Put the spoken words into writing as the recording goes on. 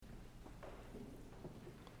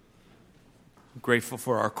Grateful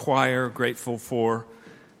for our choir, grateful for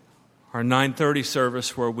our 9:30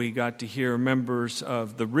 service where we got to hear members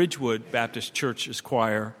of the Ridgewood Baptist Church's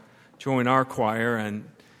choir join our choir. And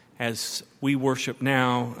as we worship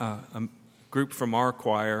now, a group from our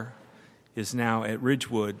choir is now at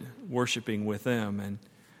Ridgewood worshiping with them. And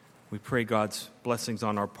we pray God's blessings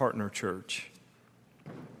on our partner church.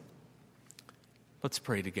 Let's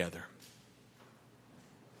pray together.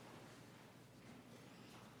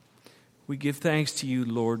 We give thanks to you,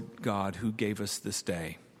 Lord God, who gave us this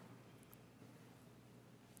day.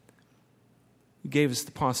 You gave us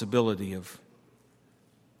the possibility of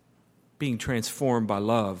being transformed by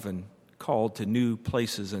love and called to new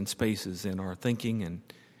places and spaces in our thinking and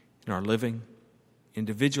in our living,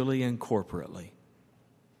 individually and corporately.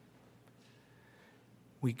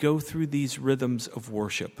 We go through these rhythms of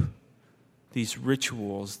worship, these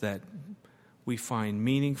rituals that we find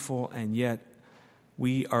meaningful, and yet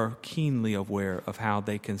we are keenly aware of how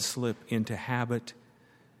they can slip into habit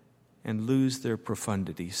and lose their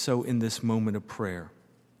profundity. So in this moment of prayer,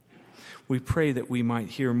 we pray that we might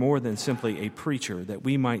hear more than simply a preacher, that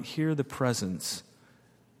we might hear the presence,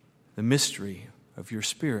 the mystery of your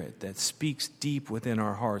Spirit that speaks deep within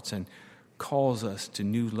our hearts and calls us to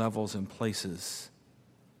new levels and places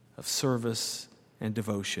of service and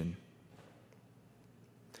devotion.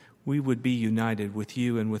 We would be united with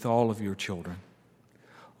you and with all of your children,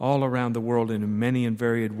 all around the world in many and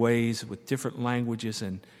varied ways with different languages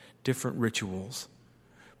and different rituals.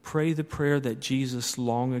 Pray the prayer that Jesus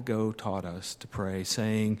long ago taught us to pray,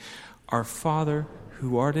 saying, "Our Father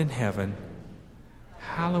who art in heaven,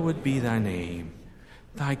 hallowed be thy name.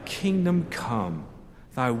 Thy kingdom come,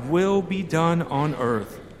 thy will be done on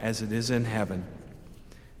earth as it is in heaven.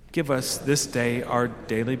 Give us this day our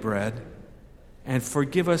daily bread, and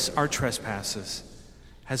forgive us our trespasses,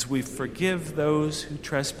 as we forgive those who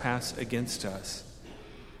trespass against us.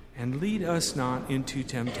 And lead us not into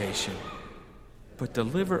temptation, but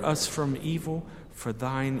deliver us from evil, for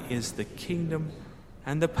thine is the kingdom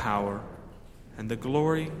and the power and the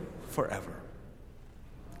glory forever."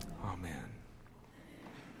 Amen.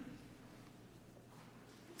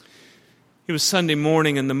 It was Sunday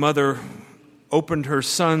morning, and the mother opened her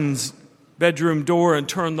son's bedroom door and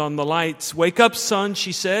turned on the lights. "Wake up, son,"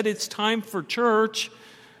 she said. "It's time for church."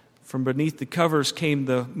 From beneath the covers came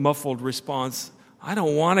the muffled response, "I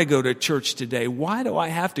don't want to go to church today. Why do I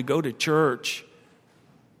have to go to church?"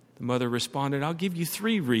 The mother responded, "I'll give you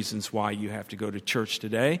 3 reasons why you have to go to church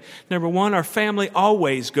today. Number 1, our family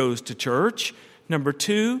always goes to church. Number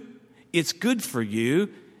 2, it's good for you.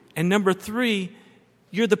 And number 3,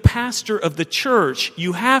 you're the pastor of the church.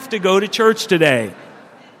 You have to go to church today."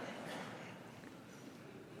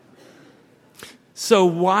 So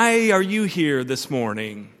why are you here this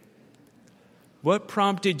morning? What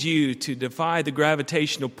prompted you to defy the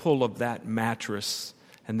gravitational pull of that mattress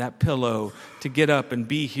and that pillow to get up and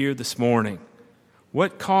be here this morning?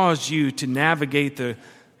 What caused you to navigate the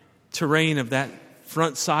terrain of that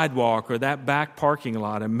front sidewalk or that back parking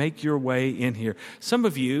lot and make your way in here? Some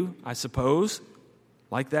of you, I suppose,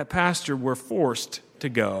 like that pastor, were forced to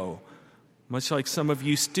go. Much like some of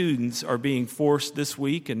you students are being forced this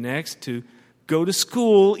week and next to go to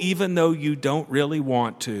school even though you don't really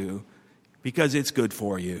want to, because it's good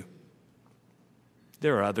for you.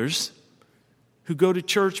 There are others who go to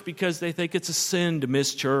church because they think it's a sin to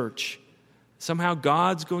miss church. Somehow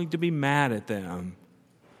God's going to be mad at them.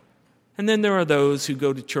 And then there are those who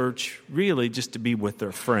go to church really just to be with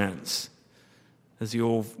their friends. As the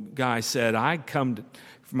old guy said,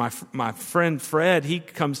 my friend Fred, he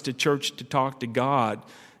comes to church to talk to God.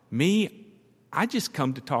 Me, I just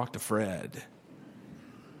come to talk to Fred.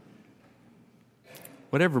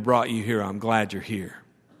 Whatever brought you here, I'm glad you're here.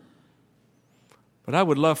 But I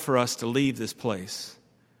would love for us to leave this place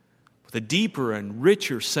with a deeper and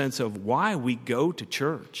richer sense of why we go to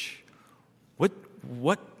church.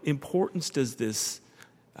 What importance does this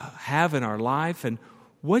have in our life, and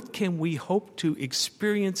what can we hope to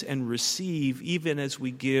experience and receive even as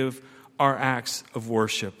we give our acts of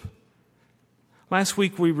worship? Last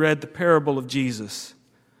week we read the parable of Jesus,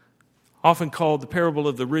 often called the parable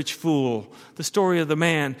of the rich fool, the story of the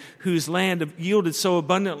man whose land yielded so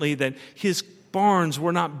abundantly that his barns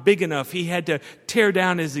were not big enough. He had to tear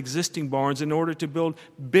down his existing barns in order to build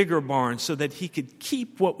bigger barns so that he could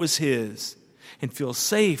keep what was his and feel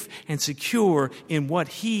safe and secure in what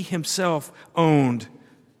he himself owned.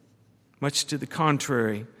 Much to the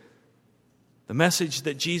contrary, the message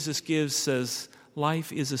that Jesus gives says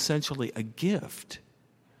life is essentially a gift.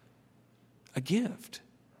 A gift.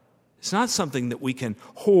 It's not something that we can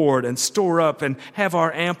hoard and store up and have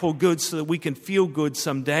our ample goods so that we can feel good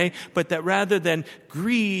someday, but that rather than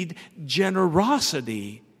greed,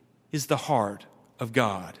 generosity is the heart of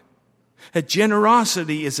God. That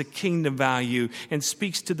generosity is a kingdom value and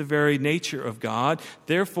speaks to the very nature of God.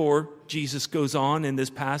 Therefore, Jesus goes on in this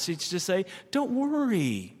passage to say, don't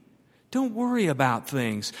worry. Don't worry about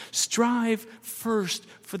things. Strive first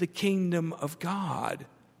for the kingdom of God.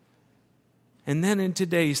 And then in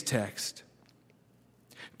today's text,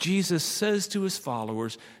 Jesus says to his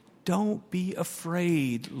followers, don't be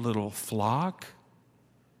afraid, little flock.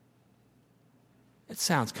 It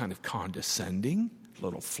sounds kind of condescending,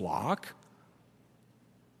 little flock.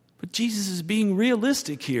 But Jesus is being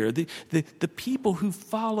realistic here. The people who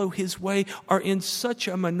follow his way are in such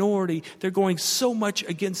a minority. They're going so much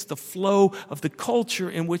against the flow of the culture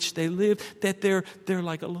in which they live that they're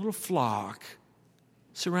like a little flock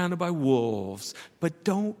surrounded by wolves. But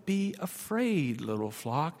don't be afraid, little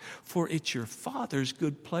flock, for it's your Father's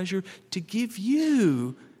good pleasure to give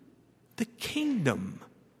you the kingdom,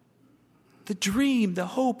 the dream, the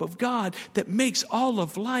hope of God that makes all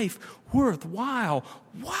of life worthwhile.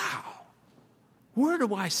 Wow! Where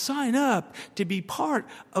do I sign up to be part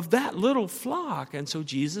of that little flock? And so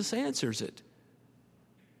Jesus answers it.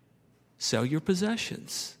 Sell your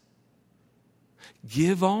possessions.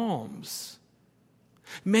 Give alms.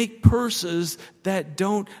 Make purses that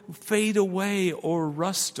don't fade away or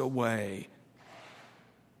rust away.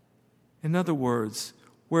 In other words,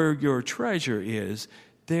 where your treasure is,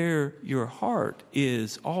 there your heart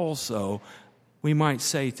is also. We might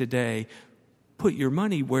say today, put your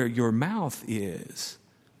money where your mouth is.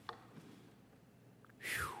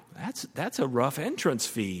 Whew, that's a rough entrance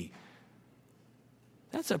fee.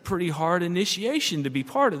 That's a pretty hard initiation to be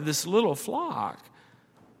part of this little flock.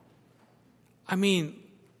 I mean,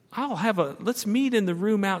 let's meet in the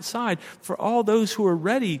room outside for all those who are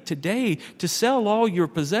ready today to sell all your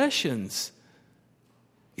possessions.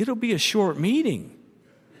 It'll be a short meeting.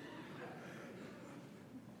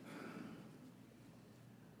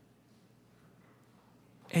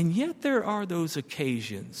 And yet there are those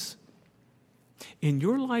occasions in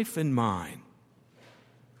your life and mine,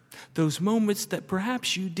 those moments that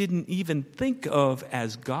perhaps you didn't even think of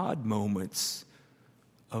as God moments,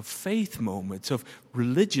 of faith moments, of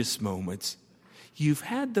religious moments. You've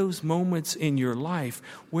had those moments in your life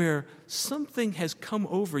where something has come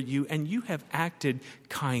over you and you have acted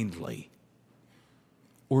kindly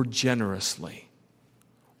or generously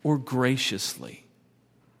or graciously.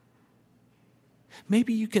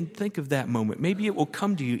 Maybe you can think of that moment. Maybe it will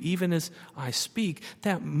come to you even as I speak.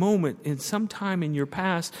 That moment in some time in your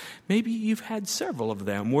past, maybe you've had several of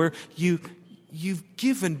them where you've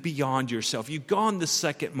given beyond yourself. You've gone the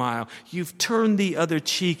second mile. You've turned the other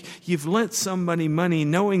cheek. You've lent somebody money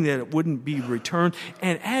knowing that it wouldn't be returned.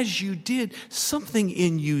 And as you did, something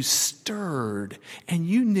in you stirred. And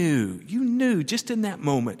you knew just in that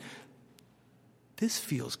moment, this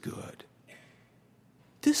feels good.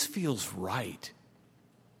 This feels right.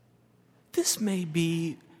 This may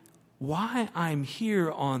be why I'm here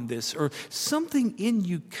on this, or something in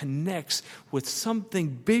you connects with something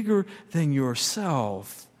bigger than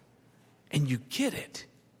yourself, and you get it.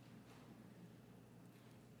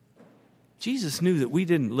 Jesus knew that we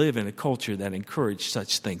didn't live in a culture that encouraged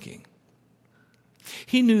such thinking.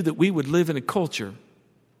 He knew that we would live in a culture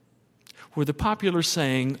where the popular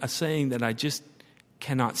saying, a saying that I just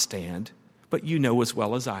cannot stand, but you know as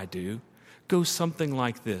well as I do, goes something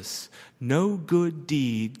like this: no good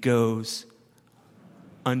deed goes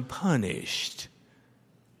unpunished.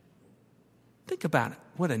 Think about it.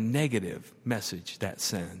 What a negative message that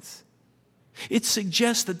sends. It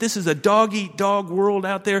suggests that this is a dog-eat-dog world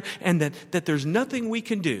out there and that there's nothing we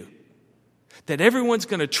can do. That everyone's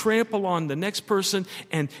going to trample on the next person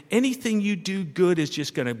and anything you do good is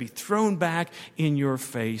just going to be thrown back in your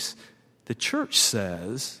face. The church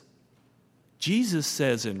says, Jesus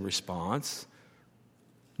says in response,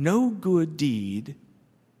 no good deed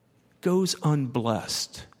goes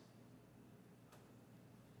unblessed.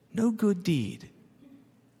 No good deed.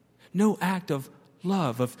 No act of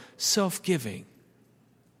love, of self-giving,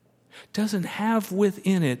 doesn't have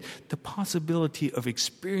within it the possibility of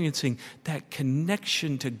experiencing that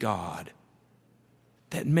connection to God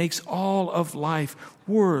that makes all of life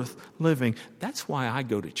worth living. That's why I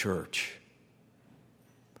go to church.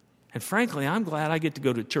 And frankly, I'm glad I get to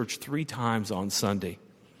go to church 3 times on Sunday.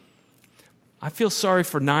 I feel sorry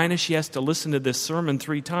for Nina. She has to listen to this sermon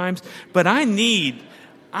 3 times. But I need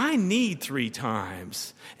 3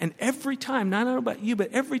 times. And every time, not about you,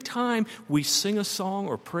 but every time we sing a song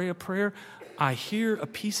or pray a prayer, I hear a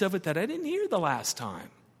piece of it that I didn't hear the last time.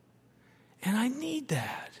 And I need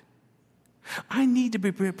that. I need to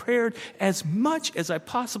be prepared as much as I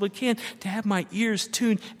possibly can to have my ears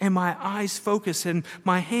tuned and my eyes focused and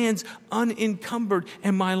my hands unencumbered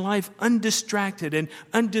and my life undistracted and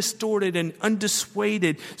undistorted and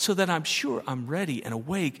undissuaded so that I'm sure I'm ready and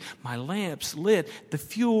awake, my lamps lit, the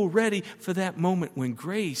fuel ready for that moment when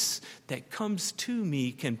grace that comes to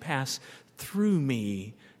me can pass through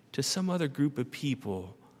me to some other group of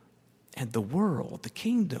people and the world, the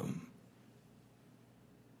kingdom,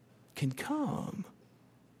 can come.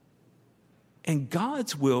 And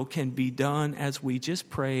God's will can be done as we just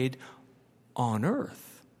prayed on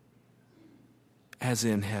earth as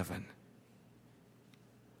in heaven.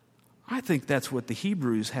 I think that's what the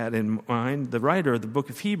Hebrews had in mind. The writer of the book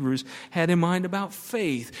of Hebrews had in mind about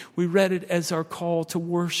faith. We read it as our call to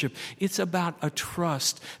worship. It's about a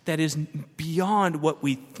trust that is beyond what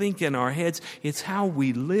we think in our heads. It's how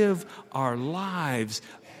we live our lives.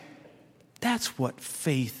 That's what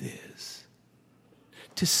faith is.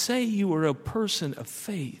 To say you are a person of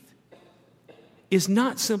faith is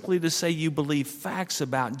not simply to say you believe facts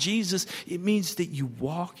about Jesus. It means that you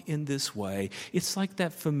walk in this way. It's like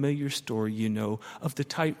that familiar story, you know, of the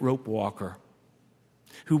tightrope walker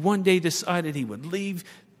who one day decided he would leave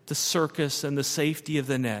the circus and the safety of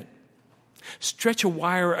the net, stretch a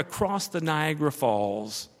wire across the Niagara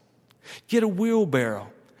Falls, get a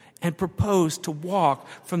wheelbarrow, and proposed to walk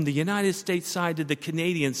from the United States side to the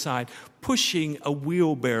Canadian side, pushing a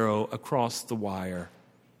wheelbarrow across the wire.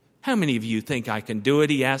 How many of you think I can do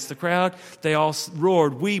it? He asked the crowd. They all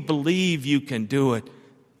roared, "We believe you can do it."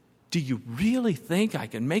 Do you really think I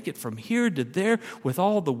can make it from here to there with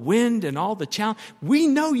all the wind and all the challenge? We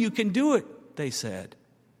know you can do it, they said.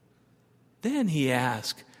 Then he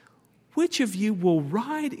asked, "Which of you will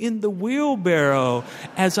ride in the wheelbarrow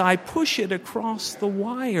as I push it across the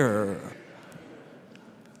wire?"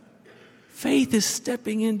 Faith is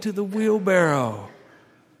stepping into the wheelbarrow,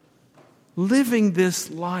 living this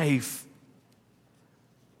life.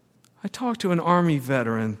 I talked to an Army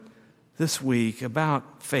veteran this week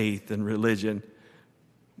about faith and religion.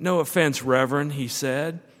 "No offense, Reverend," he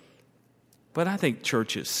said, "but I think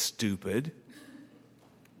church is stupid."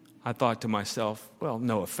 I thought to myself, well,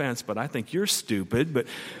 no offense, but I think you're stupid. But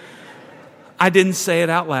I didn't say it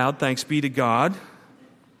out loud, thanks be to God.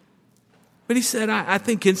 But he said, I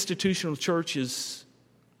think institutional church is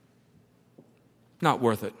not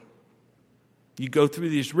worth it. You go through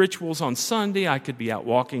these rituals on Sunday. I could be out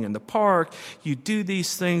walking in the park. You do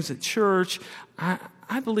these things at church.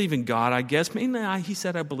 I believe in God, I guess. Mainly, he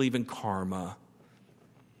said, I believe in karma.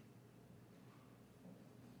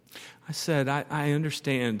 I said, I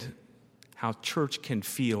understand how church can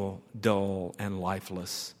feel dull and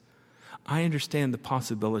lifeless. I understand the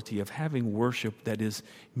possibility of having worship that is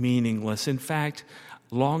meaningless. In fact,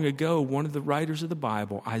 long ago, one of the writers of the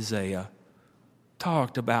Bible, Isaiah,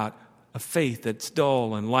 talked about a faith that's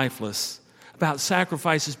dull and lifeless, about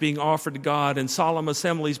sacrifices being offered to God and solemn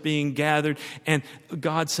assemblies being gathered, and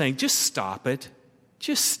God saying, just stop it.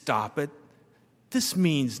 Just stop it. This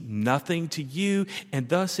means nothing to you, and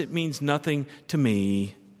thus it means nothing to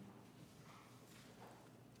me.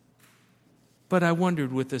 But I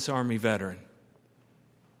wondered with this Army veteran,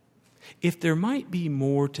 if there might be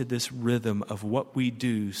more to this rhythm of what we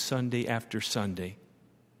do Sunday after Sunday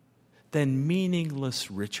than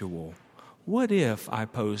meaningless ritual. What if, I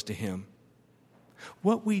posed to him,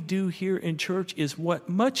 what we do here in church is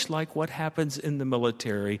much like what happens in the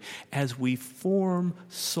military as we form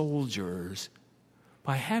soldiers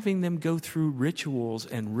by having them go through rituals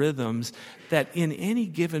and rhythms that in any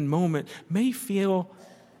given moment may feel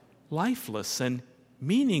lifeless and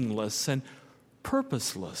meaningless and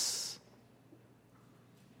purposeless.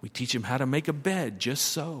 We teach them how to make a bed, just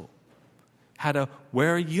so. How to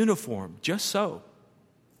wear a uniform, just so.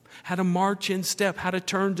 How to march in step, how to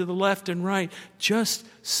turn to the left and right, just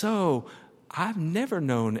so. I've never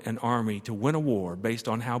known an army to win a war based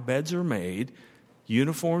on how beds are made,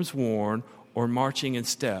 uniforms worn, or marching in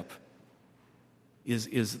step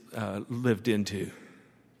is lived into.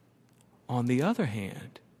 On the other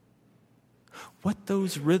hand, what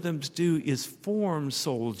those rhythms do is form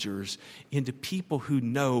soldiers into people who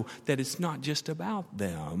know that it's not just about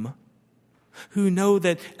them, who know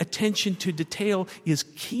that attention to detail is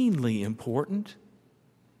keenly important,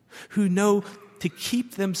 who know to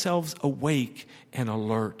keep themselves awake and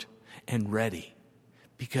alert and ready,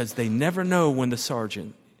 because they never know when the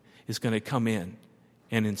sergeant is going to come in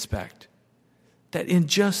and inspect. That in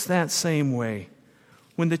just that same way,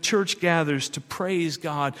 when the church gathers to praise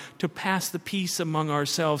God, to pass the peace among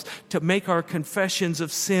ourselves, to make our confessions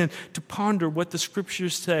of sin, to ponder what the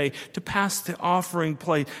Scriptures say, to pass the offering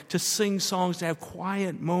plate, to sing songs, to have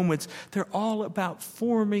quiet moments, they're all about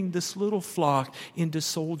forming this little flock into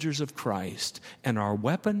soldiers of Christ. And our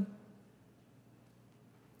weapon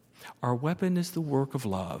is the work of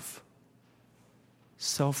love,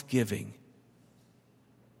 self-giving.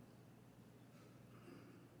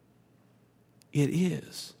 It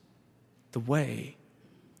is the way,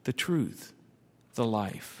 the truth, the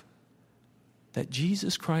life that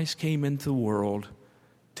Jesus Christ came into the world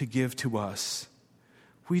to give to us.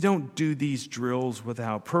 We don't do these drills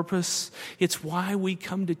without purpose. It's why we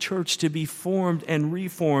come to church, to be formed and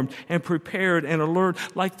reformed and prepared and alert,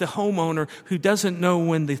 like the homeowner who doesn't know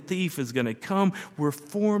when the thief is going to come. We're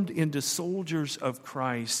formed into soldiers of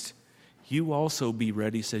Christ. You also be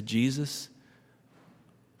ready, said Jesus,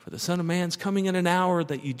 for the Son of Man's coming in an hour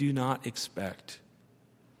that you do not expect.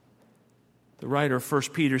 The writer of 1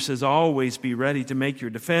 Peter says, always be ready to make your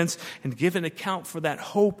defense and give an account for that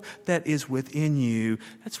hope that is within you.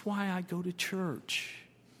 That's why I go to church.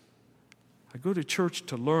 I go to church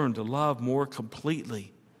to learn to love more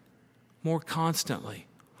completely, more constantly,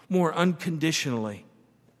 more unconditionally.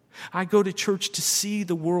 I go to church to see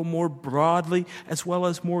the world more broadly as well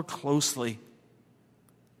as more closely.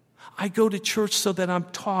 I go to church so that I'm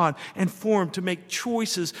taught and formed to make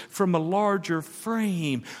choices from a larger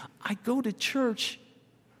frame. I go to church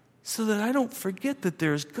so that I don't forget that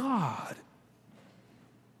there's God.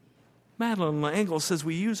 Madeline L'Engle says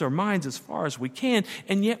we use our minds as far as we can,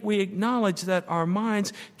 and yet we acknowledge that our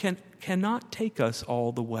minds cannot take us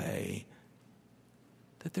all the way,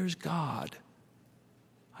 that there's God.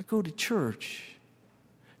 I go to church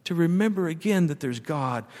to remember again that there's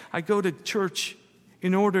God. I go to church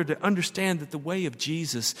in order to understand that the way of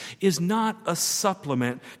Jesus is not a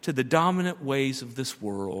supplement to the dominant ways of this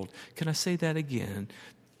world. Can I say that again?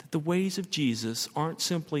 That the ways of Jesus aren't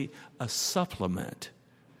simply a supplement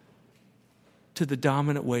to the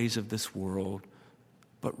dominant ways of this world,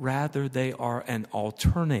 but rather they are an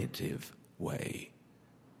alternative way,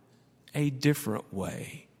 a different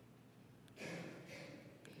way.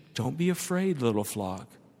 Don't be afraid, little flock.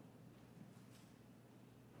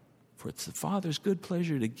 For it's the Father's good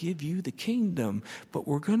pleasure to give you the kingdom. But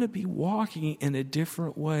we're going to be walking in a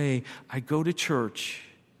different way. I go to church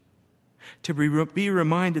to be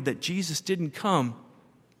reminded that Jesus didn't come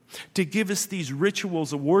to give us these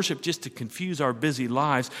rituals of worship just to confuse our busy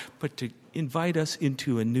lives, but to invite us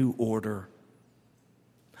into a new order,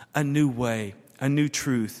 a new way, a new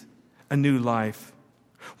truth, a new life,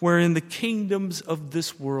 wherein the kingdoms of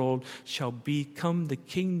this world shall become the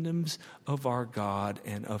kingdoms of our God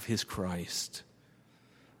and of His Christ.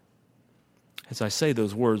 As I say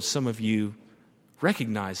those words, some of you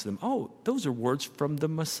recognize them. Oh, those are words from the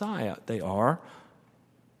Messiah. They are.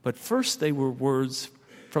 But first they were words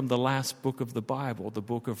from the last book of the Bible, the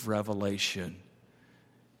book of Revelation.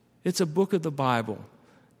 It's a book of the Bible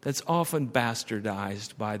that's often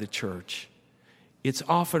bastardized by the church. It's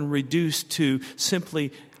often reduced to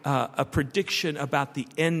simply a prediction about the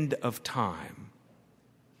end of time.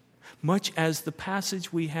 Much as the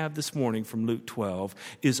passage we have this morning from Luke 12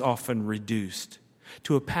 is often reduced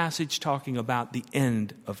to a passage talking about the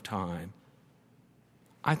end of time.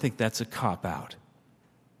 I think that's a cop-out.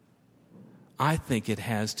 I think it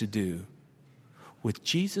has to do with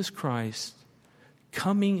Jesus Christ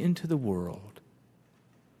coming into the world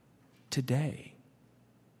today.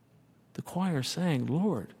 The choir sang,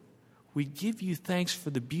 Lord, we give you thanks for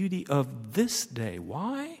the beauty of this day.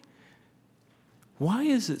 Why? Why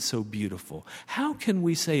is it so beautiful? How can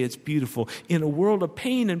we say it's beautiful in a world of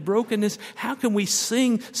pain and brokenness? How can we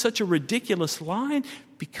sing such a ridiculous line?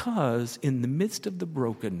 Because in the midst of the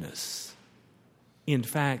brokenness, in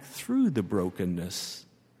fact, through the brokenness,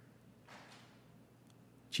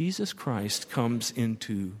 Jesus Christ comes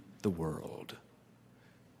into the world.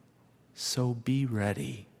 So be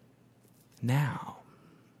ready now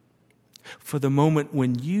for the moment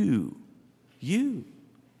when you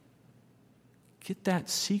get that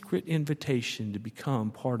secret invitation to become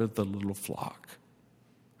part of the little flock.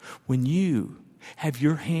 When you have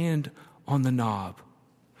your hand on the knob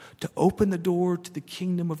to open the door to the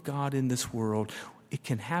kingdom of God in this world, it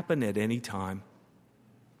can happen at any time.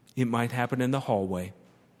 It might happen in the hallway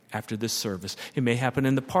after this service. It may happen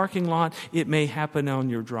in the parking lot. It may happen on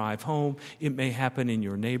your drive home. It may happen in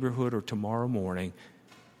your neighborhood or tomorrow morning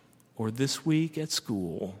or this week at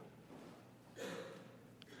school.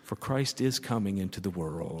 For Christ is coming into the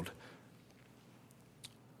world.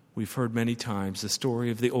 We've heard many times the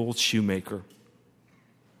story of the old shoemaker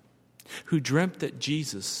who dreamt that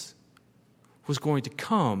Jesus was going to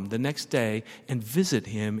come the next day and visit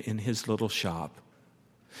him in his little shop.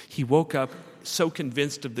 He woke up so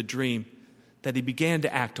convinced of the dream that he began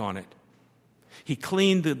to act on it. He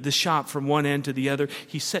cleaned the shop from one end to the other.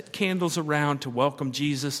 He set candles around to welcome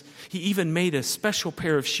Jesus. He even made a special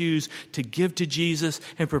pair of shoes to give to Jesus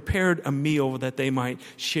and prepared a meal that they might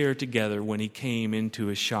share together when he came into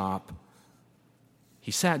his shop.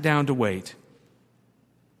 He sat down to wait.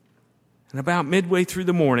 And about midway through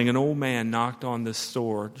the morning, an old man knocked on the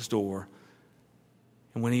store's door.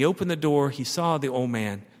 And when he opened the door, he saw the old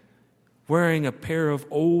man wearing a pair of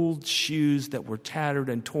old shoes that were tattered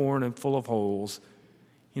and torn and full of holes.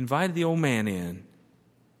 He invited the old man in.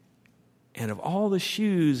 And of all the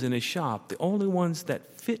shoes in his shop, the only ones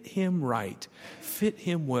that fit him right, fit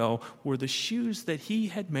him well, were the shoes that he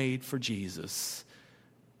had made for Jesus.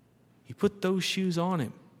 He put those shoes on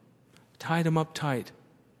him, tied him up tight,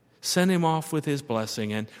 sent him off with his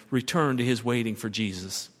blessing, and returned to his waiting for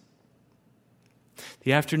Jesus.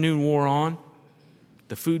 The afternoon wore on.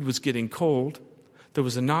 The food was getting cold. There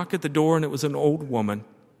was a knock at the door, and it was an old woman.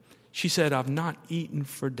 She said, "I've not eaten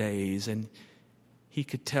for days." And he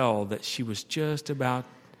could tell that she was just about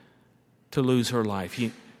to lose her life.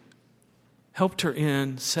 He helped her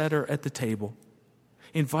in, set her at the table,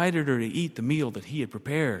 invited her to eat the meal that he had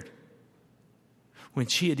prepared. When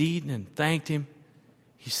she had eaten and thanked him,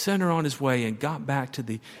 he sent her on his way and got back to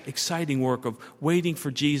the exciting work of waiting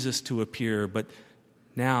for Jesus to appear. But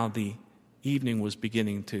now the evening was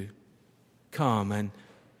beginning to come, and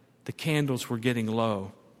the candles were getting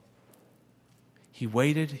low. He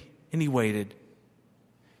waited and he waited.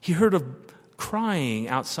 He heard a crying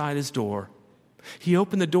outside his door. He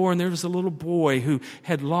opened the door, and there was a little boy who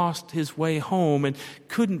had lost his way home and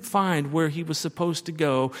couldn't find where he was supposed to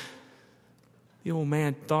go. The old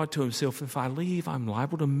man thought to himself, if I leave, I'm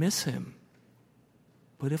liable to miss him.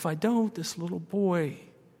 But if I don't, this little boy...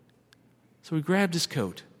 So he grabbed his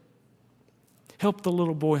coat, helped the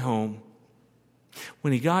little boy home.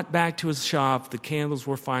 When he got back to his shop, the candles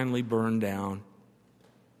were finally burned down.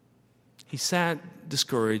 He sat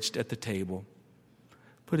discouraged at the table,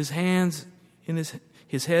 put his hands in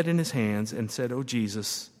his head in his hands, and said, "Oh,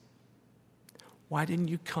 Jesus, why didn't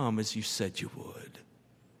you come as you said you would?"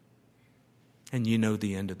 And you know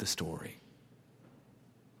the end of the story.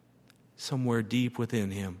 Somewhere deep within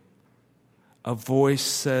him, a voice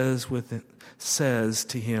says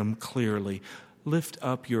to him clearly, "Lift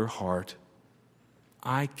up your heart.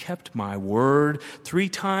 I kept my word. 3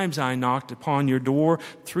 times I knocked upon your door.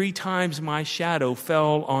 3 times my shadow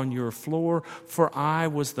fell on your floor. For I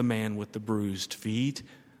was the man with the bruised feet.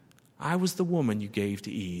 I was the woman you gave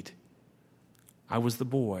to eat. I was the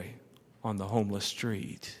boy on the homeless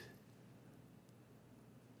street."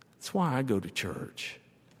 That's why I go to church.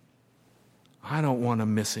 I don't want to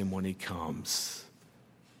miss him when he comes.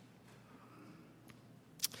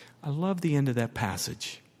 I love the end of that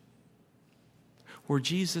passage where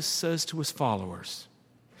Jesus says to his followers,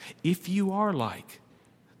 if you are like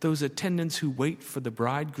those attendants who wait for the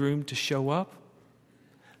bridegroom to show up,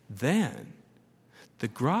 then the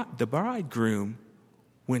bridegroom,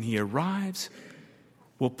 when he arrives,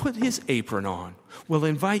 will put his apron on, will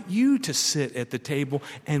invite you to sit at the table,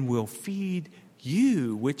 and will feed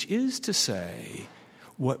you, which is to say,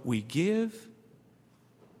 what we give,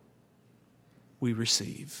 we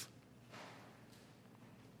receive.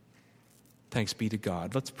 Thanks be to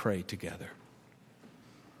God. Let's pray together.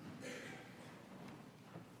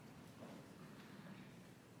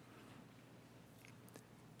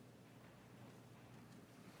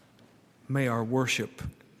 May our worship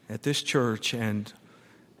at this church and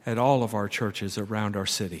at all of our churches around our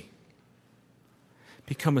city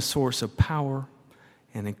become a source of power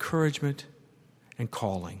and encouragement and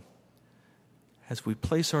calling as we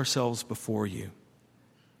place ourselves before you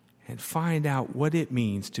and find out what it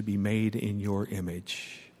means to be made in your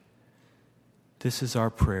image. This is our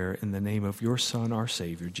prayer in the name of your Son, our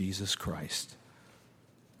Savior, Jesus Christ.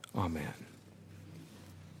 Amen.